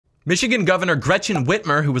Michigan Governor Gretchen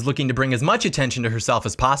Whitmer, who was looking to bring as much attention to herself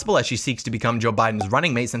as possible as she seeks to become Joe Biden's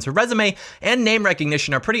running mate since her resume and name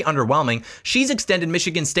recognition are pretty underwhelming, she's extended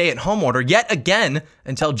Michigan's stay-at-home order yet again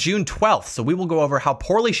until June 12th. So we will go over how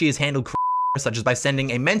poorly she has handled such as by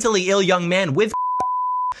sending a mentally ill young man with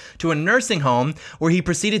to a nursing home where he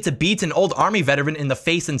proceeded to beat an old Army veteran in the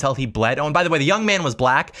face until he bled. Oh, and by the way, the young man was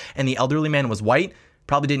black and the elderly man was white.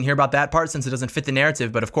 Probably didn't hear about that part since it doesn't fit the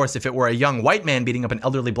narrative, but of course, if it were a young white man beating up an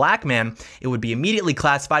elderly black man, it would be immediately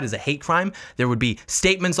classified as a hate crime. There would be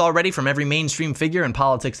statements already from every mainstream figure in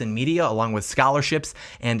politics and media, along with scholarships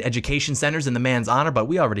and education centers in the man's honor, but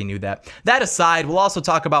we already knew that. That aside, we'll also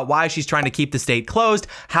talk about why she's trying to keep the state closed,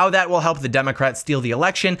 how that will help the Democrats steal the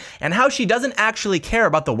election, and how she doesn't actually care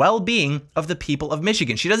about the well-being of the people of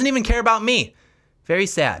Michigan. She doesn't even care about me. Very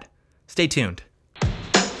sad. Stay tuned.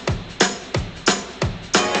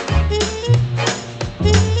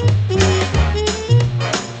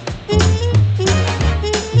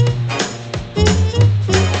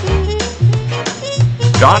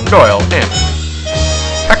 John Doyle in.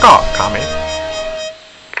 Heck off, Commie.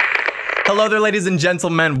 Hello there, ladies and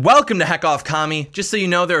gentlemen. Welcome to Heck Off Commie. Just so you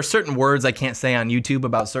know, there are certain words I can't say on YouTube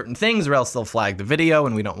about certain things or else they'll flag the video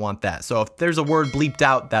and we don't want that. So if there's a word bleeped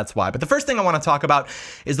out, that's why. But the first thing I want to talk about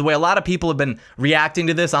is the way a lot of people have been reacting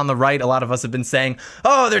to this on the right. A lot of us have been saying,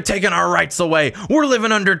 oh, they're taking our rights away. We're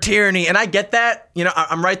living under tyranny. And I get that. You know,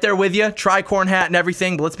 I'm right there with you. Tricorn hat and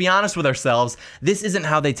everything. But let's be honest with ourselves. This isn't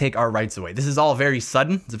how they take our rights away. This is all very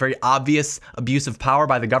sudden. It's a very obvious abuse of power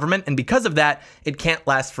by the government. And because of that, it can't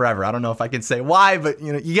last forever. I don't know if I can say why, but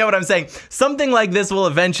you know, you get what I'm saying. Something like this will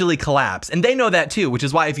eventually collapse. And they know that too, which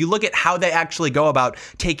is why if you look at how they actually go about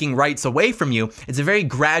taking rights away from you, it's a very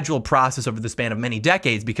gradual process over the span of many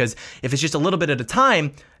decades, because if it's just a little bit at a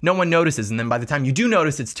time, no one notices. And then by the time you do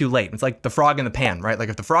notice, it's too late. It's like the frog in the pan, right? Like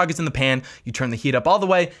if the frog is in the pan, you turn the heat up all the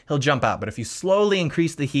way, he'll jump out. But if you slowly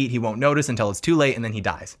increase the heat, he won't notice until it's too late and then he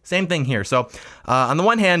dies. Same thing here. So on the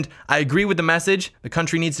one hand, I agree with the message. The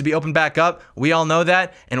country needs to be opened back up. We all know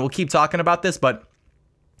that, and we'll keep talking about this, but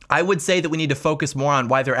I would say that we need to focus more on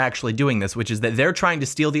why they're actually doing this, which is that they're trying to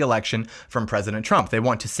steal the election from President Trump. They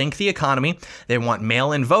want to sink the economy. They want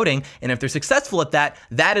mail-in voting. And if they're successful at that,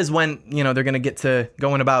 that is when, you know, they're going to get to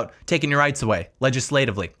going about taking your rights away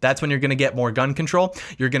legislatively. That's when you're going to get more gun control.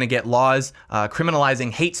 You're going to get laws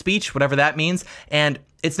criminalizing hate speech, whatever that means. And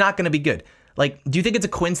it's not going to be good. Like, do you think it's a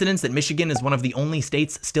coincidence that Michigan is one of the only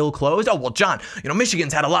states still closed? Oh, well, John, you know,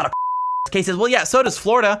 Michigan's had a lot of cases. Well, yeah, so does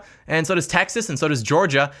Florida, and so does Texas, and so does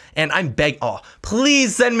Georgia. And I'm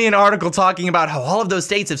please send me an article talking about how all of those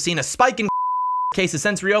states have seen a spike in cases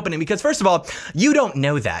since reopening, because first of all, you don't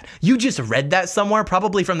know that. You just read that somewhere,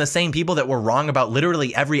 probably from the same people that were wrong about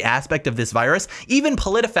literally every aspect of this virus. Even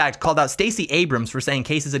PolitiFact called out Stacey Abrams for saying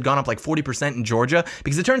cases had gone up like 40% in Georgia,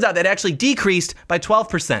 because it turns out that actually decreased by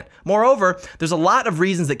 12%. Moreover, there's a lot of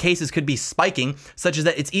reasons that cases could be spiking, such as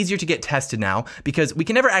that it's easier to get tested now because we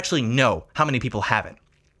can never actually know how many people have it.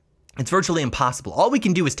 It's virtually impossible. All we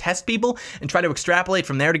can do is test people and try to extrapolate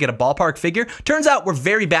from there to get a ballpark figure. Turns out we're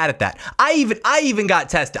very bad at that. I even got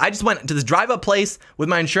tested. I just went to this drive-up place with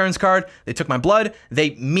my insurance card. They took my blood.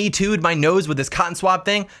 They Me Too'd my nose with this cotton swab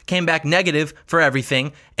thing. Came back negative for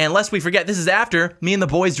everything. And lest we forget, this is after me and the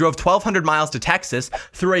boys drove 1,200 miles to Texas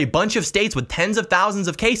through a bunch of states with tens of thousands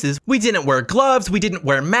of cases. We didn't wear gloves. We didn't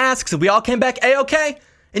wear masks. And we all came back A-okay.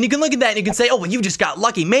 And you can look at that and you can say, oh, well, you just got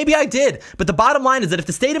lucky. Maybe I did. But the bottom line is that if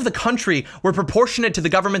the state of the country were proportionate to the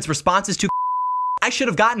government's responses to I should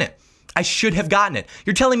have gotten it. I should have gotten it.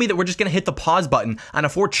 You're telling me that we're just going to hit the pause button on a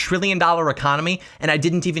 $4 trillion economy and I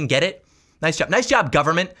didn't even get it? Nice job. Nice job,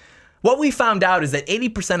 government. What we found out is that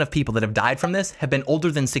 80% of people that have died from this have been older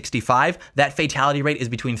than 65. That fatality rate is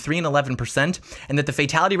between 3 and 11%, and that the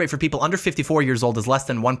fatality rate for people under 54 years old is less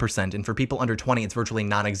than 1%, and for people under 20, it's virtually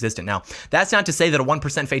non-existent. Now, that's not to say that a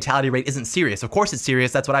 1% fatality rate isn't serious. Of course it's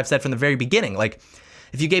serious. That's what I've said from the very beginning. Like,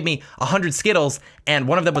 if you gave me 100 Skittles and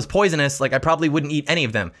one of them was poisonous, like, I probably wouldn't eat any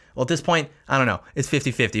of them. Well, at this point, I don't know. It's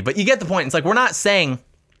 50-50. But you get the point. It's like, we're not saying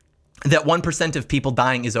that 1% of people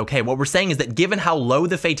dying is okay. What we're saying is that given how low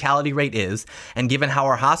the fatality rate is, and given how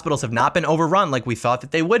our hospitals have not been overrun like we thought that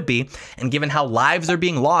they would be, and given how lives are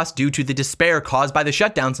being lost due to the despair caused by the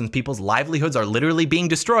shutdown since people's livelihoods are literally being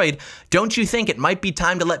destroyed, don't you think it might be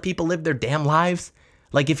time to let people live their damn lives?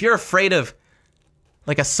 Like, if you're afraid of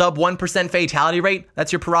like a sub 1% fatality rate,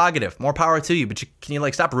 that's your prerogative. More power to you. But can you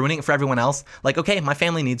like stop ruining it for everyone else? Like, okay, my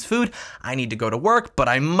family needs food. I need to go to work, but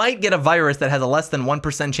I might get a virus that has a less than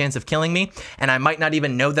 1% chance of killing me. And I might not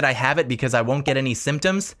even know that I have it because I won't get any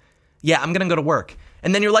symptoms. Yeah, I'm going to go to work.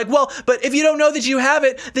 And then you're like, well, but if you don't know that you have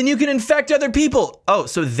it, then you can infect other people. Oh,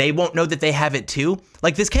 so they won't know that they have it too?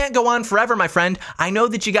 Like, this can't go on forever, my friend. I know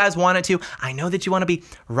that you guys want it to. I know that you want to be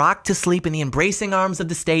rocked to sleep in the embracing arms of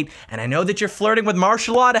the state. And I know that you're flirting with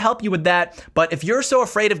martial law to help you with that. But if you're so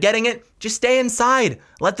afraid of getting it, just stay inside.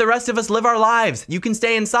 Let the rest of us live our lives. You can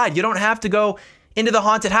stay inside. You don't have to go into the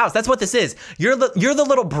haunted house. That's what this is. You're the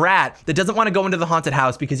little brat that doesn't want to go into the haunted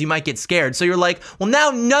house because you might get scared. So you're like, well, now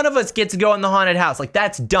none of us get to go in the haunted house. Like,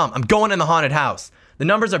 that's dumb. I'm going in the haunted house. The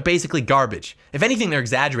numbers are basically garbage. If anything, they're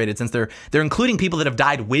exaggerated since they're including people that have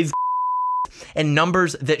died with and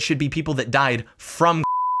numbers that should be people that died from.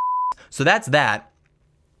 So that's that.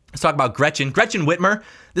 Let's talk about Gretchen Whitmer.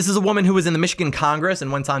 This is a woman who was in the Michigan Congress and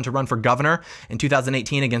went on to run for governor in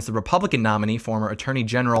 2018 against the Republican nominee, former Attorney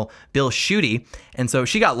General Bill Schuette. And so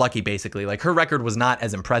she got lucky, basically. Like, her record was not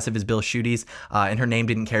as impressive as Bill Schuette's, and her name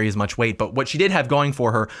didn't carry as much weight. But what she did have going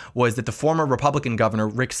for her was that the former Republican governor,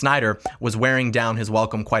 Rick Snyder, was wearing down his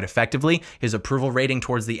welcome quite effectively. His approval rating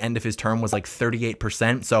towards the end of his term was like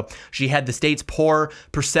 38%. So she had the state's poor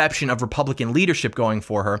perception of Republican leadership going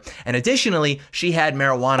for her. And additionally, she had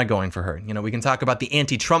marijuana going for her. You know, we can talk about the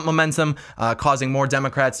anti-Trump momentum causing more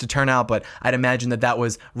Democrats to turn out, but I'd imagine that that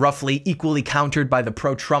was roughly equally countered by the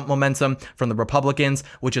pro-Trump momentum from the Republicans,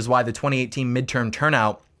 which is why the 2018 midterm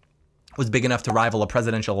turnout was big enough to rival a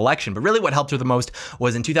presidential election. But really what helped her the most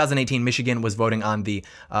was in 2018, Michigan was voting on the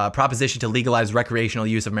proposition to legalize recreational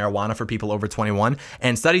use of marijuana for people over 21.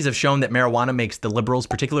 And studies have shown that marijuana makes the liberals,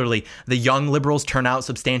 particularly the young liberals, turn out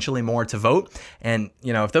substantially more to vote. And,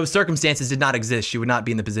 you know, if those circumstances did not exist, she would not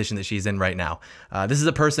be in the position that she's in right now. This is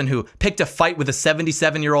a person who picked a fight with a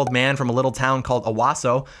 77-year-old man from a little town called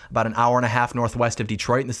Owasso, about an hour and a half northwest of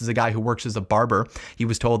Detroit. And this is a guy who works as a barber. He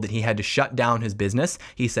was told that he had to shut down his business.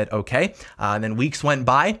 He said, okay. And then weeks went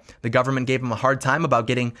by. The government gave him a hard time about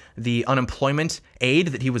getting the unemployment aid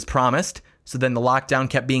that he was promised. So then the lockdown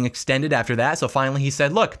kept being extended after that. So finally he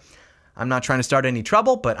said, look, I'm not trying to start any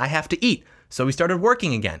trouble, but I have to eat. So he started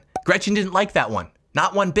working again. Gretchen didn't like that one.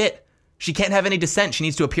 Not one bit. She can't have any dissent. She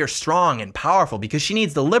needs to appear strong and powerful because she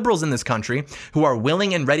needs the liberals in this country who are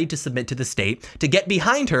willing and ready to submit to the state to get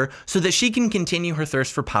behind her so that she can continue her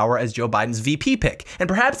thirst for power as Joe Biden's VP pick. And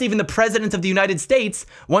perhaps even the president of the United States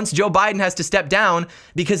once Joe Biden has to step down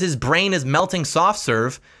because his brain is melting soft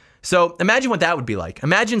serve. So imagine what that would be like.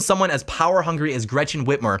 Imagine someone as power hungry as Gretchen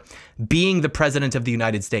Whitmer being the president of the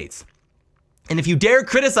United States. And if you dare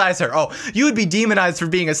criticize her, oh, you would be demonized for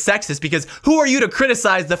being a sexist because who are you to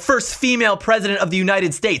criticize the first female president of the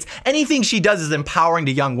United States? Anything she does is empowering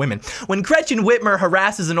to young women. When Gretchen Whitmer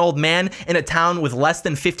harasses an old man in a town with less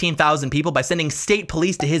than 15,000 people by sending state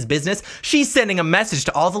police to his business, she's sending a message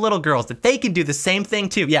to all the little girls that they can do the same thing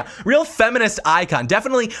too. Yeah, real feminist icon,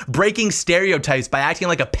 definitely breaking stereotypes by acting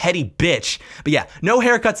like a petty bitch. But yeah, no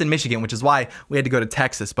haircuts in Michigan, which is why we had to go to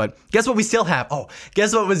Texas. But guess what we still have? Oh,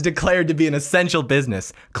 guess what was declared to be an essential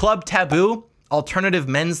business? Club Taboo, Alternative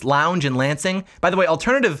Men's Lounge in Lansing. By the way,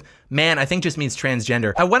 alternative man, I think just means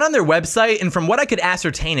transgender. I went on their website, and from what I could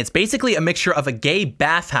ascertain, it's basically a mixture of a gay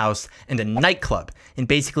bathhouse and a nightclub. And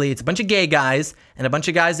basically, it's a bunch of gay guys and a bunch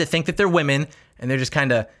of guys that think that they're women, and they're just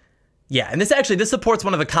kind of, yeah, and this supports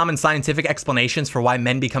one of the common scientific explanations for why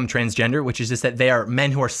men become transgender, which is just that they are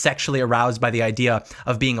men who are sexually aroused by the idea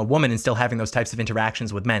of being a woman and still having those types of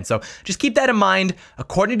interactions with men. So just keep that in mind.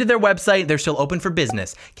 According to their website, they're still open for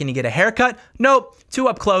business. Can you get a haircut? Nope. Too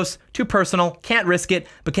up close, too personal, can't risk it.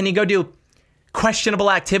 But can you go do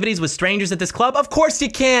questionable activities with strangers at this club? Of course you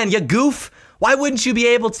can, you goof. Why wouldn't you be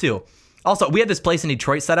able to? Also, we had this place in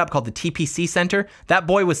Detroit set up called the TPC Center. That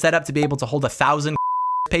boy was set up to be able to hold 1,000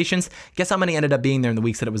 patients. Guess how many ended up being there in the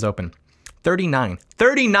weeks that it was open? 39.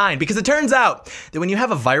 39, because it turns out that when you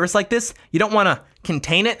have a virus like this, you don't want to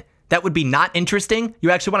contain it. That would be not interesting.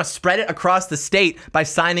 You actually want to spread it across the state by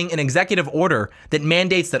signing an executive order that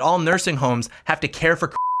mandates that all nursing homes have to care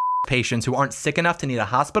for patients who aren't sick enough to need a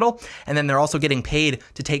hospital, and then they're also getting paid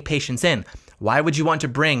to take patients in. Why would you want to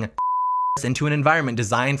bring into an environment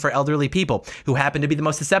designed for elderly people who happen to be the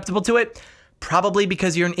most susceptible to it? Probably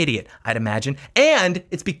because you're an idiot, I'd imagine. And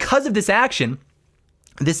it's because of this action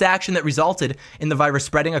that resulted in the virus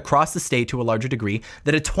spreading across the state to a larger degree,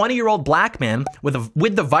 that a 20-year-old black man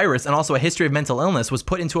with the virus and also a history of mental illness was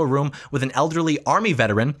put into a room with an elderly Army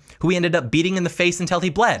veteran who he ended up beating in the face until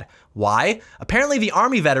he bled. Why? Apparently the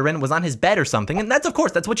Army veteran was on his bed or something, and that's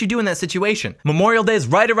what you do in that situation. Memorial Day is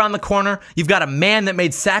right around the corner. You've got a man that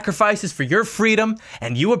made sacrifices for your freedom,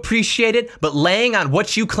 and you appreciate it, but laying on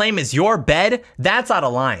what you claim is your bed, that's out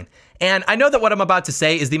of line. And I know that what I'm about to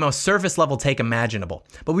say is the most surface level take imaginable,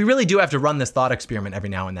 but we really do have to run this thought experiment every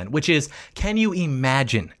now and then, which is, can you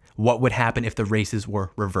imagine what would happen if the races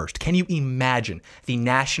were reversed. Can you imagine the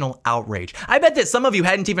national outrage? I bet that some of you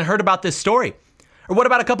hadn't even heard about this story. Or what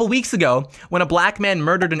about a couple weeks ago when a black man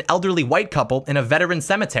murdered an elderly white couple in a veteran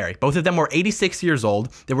cemetery? Both of them were 86 years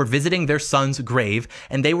old. They were visiting their son's grave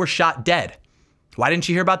and they were shot dead. Why didn't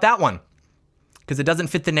you hear about that one? Because it doesn't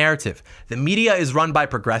fit the narrative. The media is run by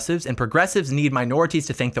progressives, and progressives need minorities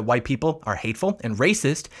to think that white people are hateful and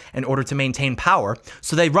racist in order to maintain power.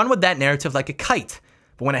 So they run with that narrative like a kite.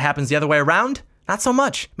 But when it happens the other way around, not so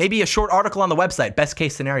much. Maybe a short article on the website, best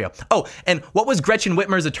case scenario. Oh, and what was Gretchen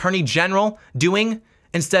Whitmer's attorney general doing?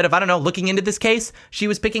 Instead of, I don't know, looking into this case, she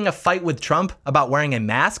was picking a fight with Trump about wearing a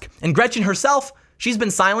mask. And Gretchen herself, she's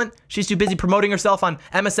been silent. She's too busy promoting herself on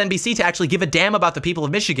MSNBC to actually give a damn about the people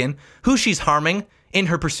of Michigan, who she's harming in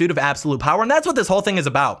her pursuit of absolute power. And that's what this whole thing is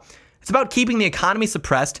about. It's about keeping the economy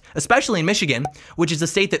suppressed, especially in Michigan, which is a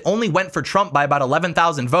state that only went for Trump by about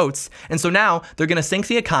 11,000 votes. And so now they're going to sink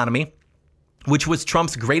the economy, which was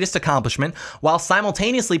Trump's greatest accomplishment, while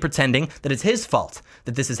simultaneously pretending that it's his fault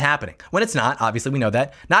that this is happening. When it's not, obviously we know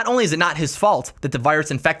that. Not only is it not his fault that the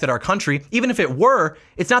virus infected our country, even if it were,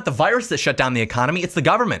 it's not the virus that shut down the economy, it's the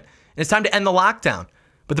government. And it's time to end the lockdown.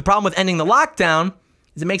 But the problem with ending the lockdown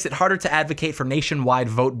is it makes it harder to advocate for nationwide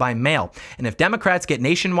vote by mail. And if Democrats get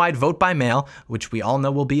nationwide vote by mail, which we all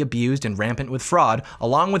know will be abused and rampant with fraud,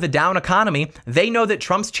 along with a down economy, they know that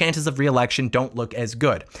Trump's chances of re-election don't look as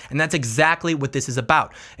good. And that's exactly what this is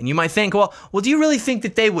about. And you might think, well, do you really think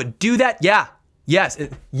that they would do that? Yeah.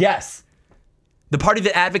 Yes. The party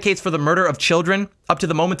that advocates for the murder of children up to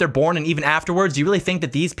the moment they're born and even afterwards, do you really think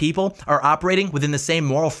that these people are operating within the same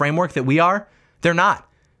moral framework that we are? They're not.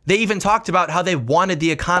 They even talked about how they wanted the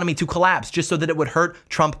economy to collapse just so that it would hurt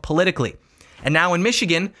Trump politically. And now in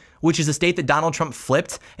Michigan, which is a state that Donald Trump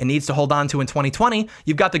flipped and needs to hold on to in 2020,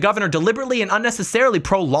 you've got the governor deliberately and unnecessarily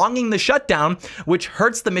prolonging the shutdown, which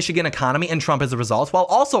hurts the Michigan economy and Trump as a result, while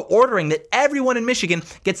also ordering that everyone in Michigan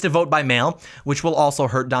gets to vote by mail, which will also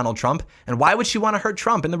hurt Donald Trump. And why would she want to hurt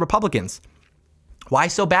Trump and the Republicans? Why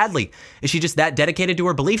so badly? Is she just that dedicated to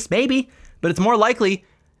her beliefs? Maybe, but it's more likely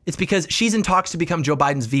it's because she's in talks to become Joe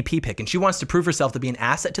Biden's VP pick, and she wants to prove herself to be an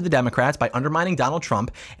asset to the Democrats by undermining Donald Trump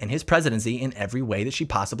and his presidency in every way that she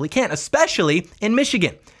possibly can, especially in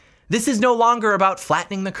Michigan. This is no longer about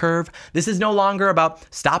flattening the curve. This is no longer about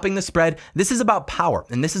stopping the spread. This is about power,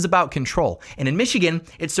 and this is about control. And in Michigan,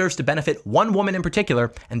 it serves to benefit one woman in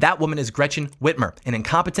particular, and that woman is Gretchen Whitmer, an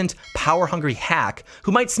incompetent, power-hungry hack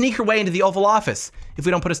who might sneak her way into the Oval Office if we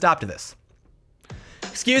don't put a stop to this.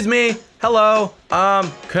 Excuse me, hello,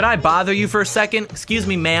 could I bother you for a second? Excuse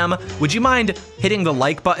me, ma'am, would you mind hitting the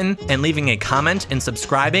like button and leaving a comment and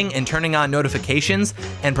subscribing and turning on notifications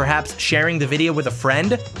and perhaps sharing the video with a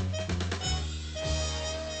friend?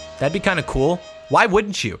 That'd be kind of cool. Why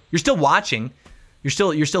wouldn't you? You're still watching. You're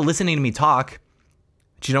still listening to me talk.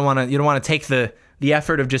 But you don't want to take the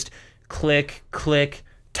effort of just click,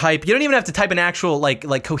 type. You don't even have to type an actual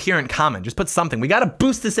like coherent comment. Just put something. We got to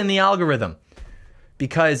boost this in the algorithm,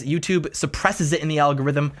 because YouTube suppresses it in the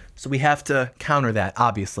algorithm, so we have to counter that,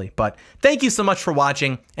 obviously. But thank you so much for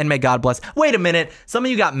watching, and may God bless. Wait a minute, some of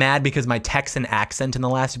you got mad because my Texan accent in the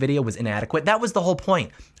last video was inadequate. That was the whole point.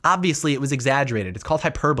 Obviously, it was exaggerated. It's called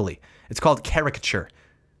hyperbole. It's called caricature.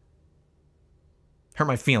 Hurt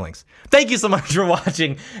my feelings. Thank you so much for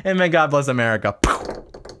watching, and may God bless America.